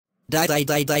Die die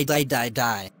die die die die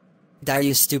die. Die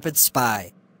you stupid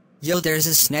spy. Yo, there's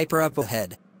a sniper up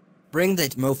ahead. Bring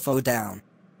that mofo down.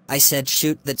 I said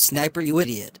shoot that sniper, you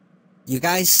idiot. You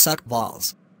guys suck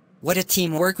balls. What a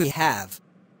teamwork we have.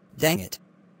 Dang it.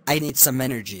 I need some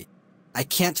energy. I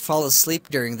can't fall asleep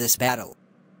during this battle.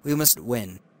 We must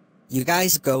win. You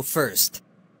guys go first.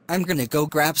 I'm gonna go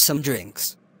grab some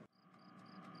drinks.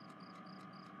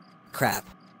 Crap.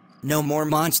 No more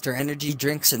Monster Energy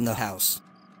drinks in the house.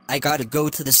 I gotta go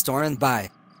to the store and buy.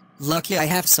 Lucky I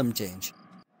have some change.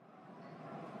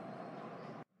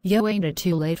 Yo, ain't it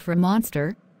too late for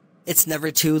Monster? It's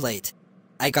never too late.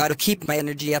 I gotta keep my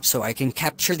energy up so I can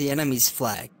capture the enemy's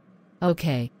flag.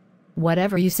 Okay.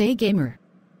 Whatever you say, gamer.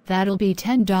 That'll be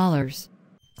 $10.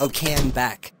 Okay, I'm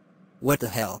back. What the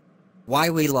hell? Why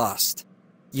we lost?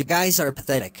 You guys are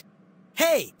pathetic.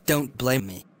 Hey! Don't blame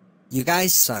me. You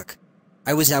guys suck.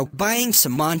 I was out buying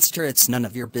some Monster, it's none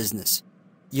of your business.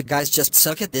 You guys just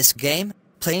suck at this game,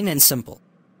 plain and simple.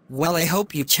 Well, I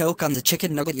hope you choke on the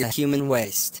chicken nugget, you human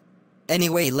waste.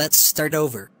 Anyway, let's start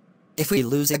over. If we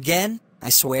lose again, I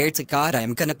swear to God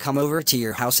I'm gonna come over to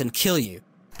your house and kill you.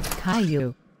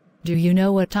 Caillou. Do you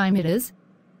know what time it is?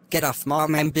 Get off,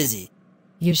 Mom, I'm busy.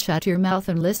 You shut your mouth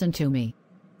and listen to me.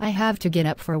 I have to get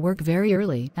up for work very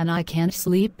early and I can't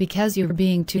sleep because you're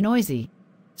being too noisy.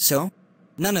 So?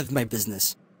 None of my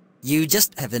business. You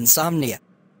just have insomnia.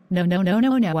 No,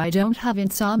 I don't have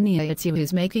insomnia, it's you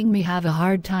who's making me have a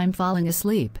hard time falling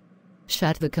asleep.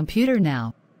 Shut the computer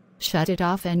now. Shut it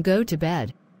off and go to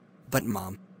bed. But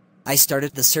Mom, I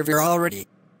started the server already.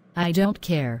 I don't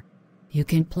care. You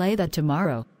can play that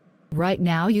tomorrow. Right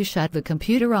now you shut the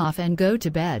computer off and go to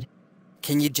bed.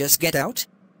 Can you just get out?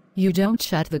 You don't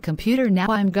shut the computer now,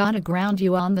 I'm gonna ground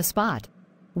you on the spot.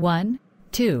 1,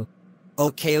 2.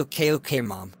 Okay,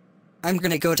 Mom. I'm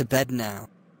gonna go to bed now.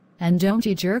 And don't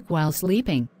you jerk while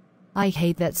sleeping. I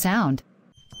hate that sound.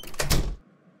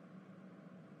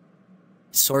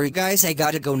 Sorry guys, I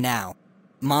gotta go now.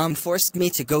 Mom forced me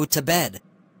to go to bed.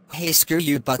 Hey, screw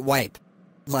you, butt wipe.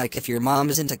 Like if your mom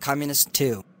isn't a communist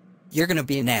too. You're gonna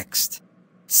be next.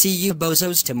 See you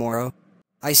bozos tomorrow.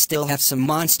 I still have some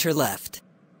Monster left.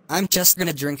 I'm just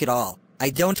gonna drink it all. I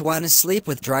don't wanna sleep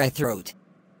with dry throat.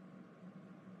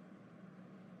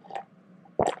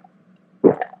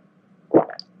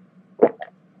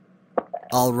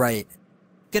 Alright.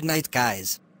 Good night,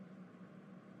 guys.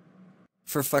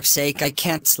 For fuck's sake, I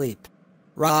can't sleep.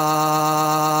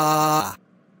 Rah!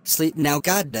 Sleep now,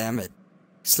 goddammit.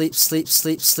 Sleep. Shut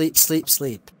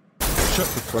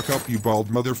the fuck up, you bald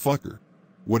motherfucker.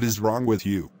 What is wrong with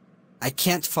you? I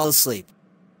can't fall asleep.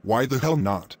 Why the hell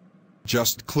not?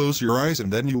 Just close your eyes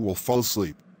and then you will fall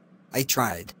asleep. I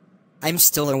tried. I'm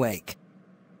still awake.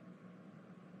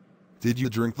 Did you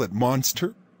drink that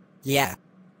Monster? Yeah.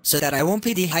 So that I won't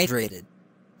be dehydrated.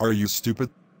 Are you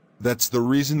stupid? That's the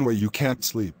reason why you can't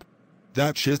sleep.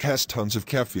 That shit has tons of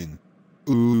caffeine.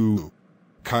 Ooh.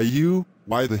 Caillou,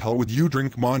 why the hell would you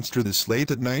drink Monster this late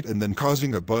at night and then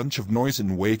causing a bunch of noise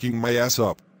and waking my ass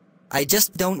up? I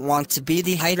just don't want to be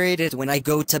dehydrated when I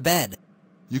go to bed.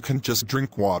 You can just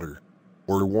drink water.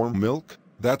 Or warm milk,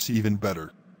 that's even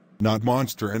better. Not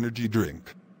Monster Energy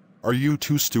drink. Are you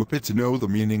too stupid to know the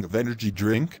meaning of energy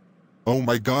drink? Oh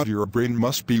my god, your brain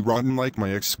must be rotten like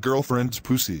my ex-girlfriend's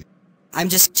pussy. I'm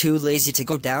just too lazy to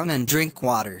go down and drink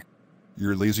water.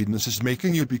 Your laziness is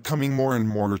making you becoming more and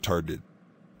more retarded.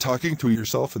 Talking to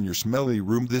yourself in your smelly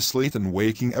room this late and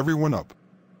waking everyone up.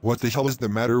 What the hell is the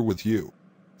matter with you?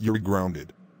 You're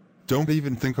grounded. Don't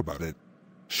even think about it.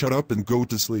 Shut up and go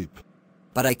to sleep.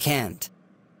 But I can't.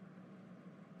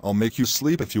 I'll make you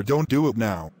sleep if you don't do it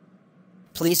now.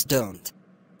 Please don't.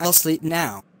 I'll sleep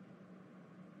now.